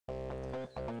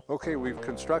Okay, we've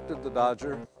constructed the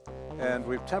Dodger and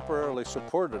we've temporarily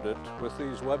supported it with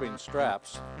these webbing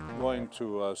straps going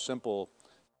to a simple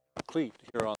cleat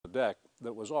here on the deck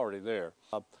that was already there.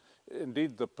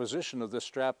 Indeed, the position of this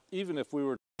strap, even if we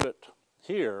were to put it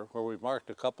here where we've marked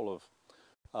a couple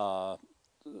of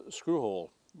screw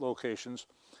hole locations,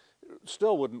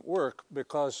 still wouldn't work,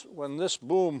 because when this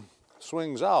boom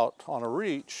swings out on a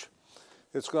reach,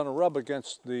 it's going to rub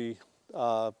against the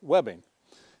webbing,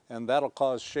 and that'll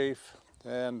cause chafe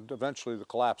and eventually the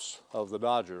collapse of the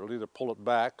Dodger. It'll either pull it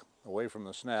back away from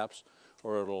the snaps,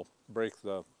 or it'll break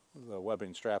the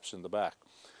webbing straps in the back.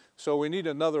 So we need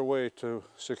another way to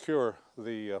secure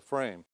the frame.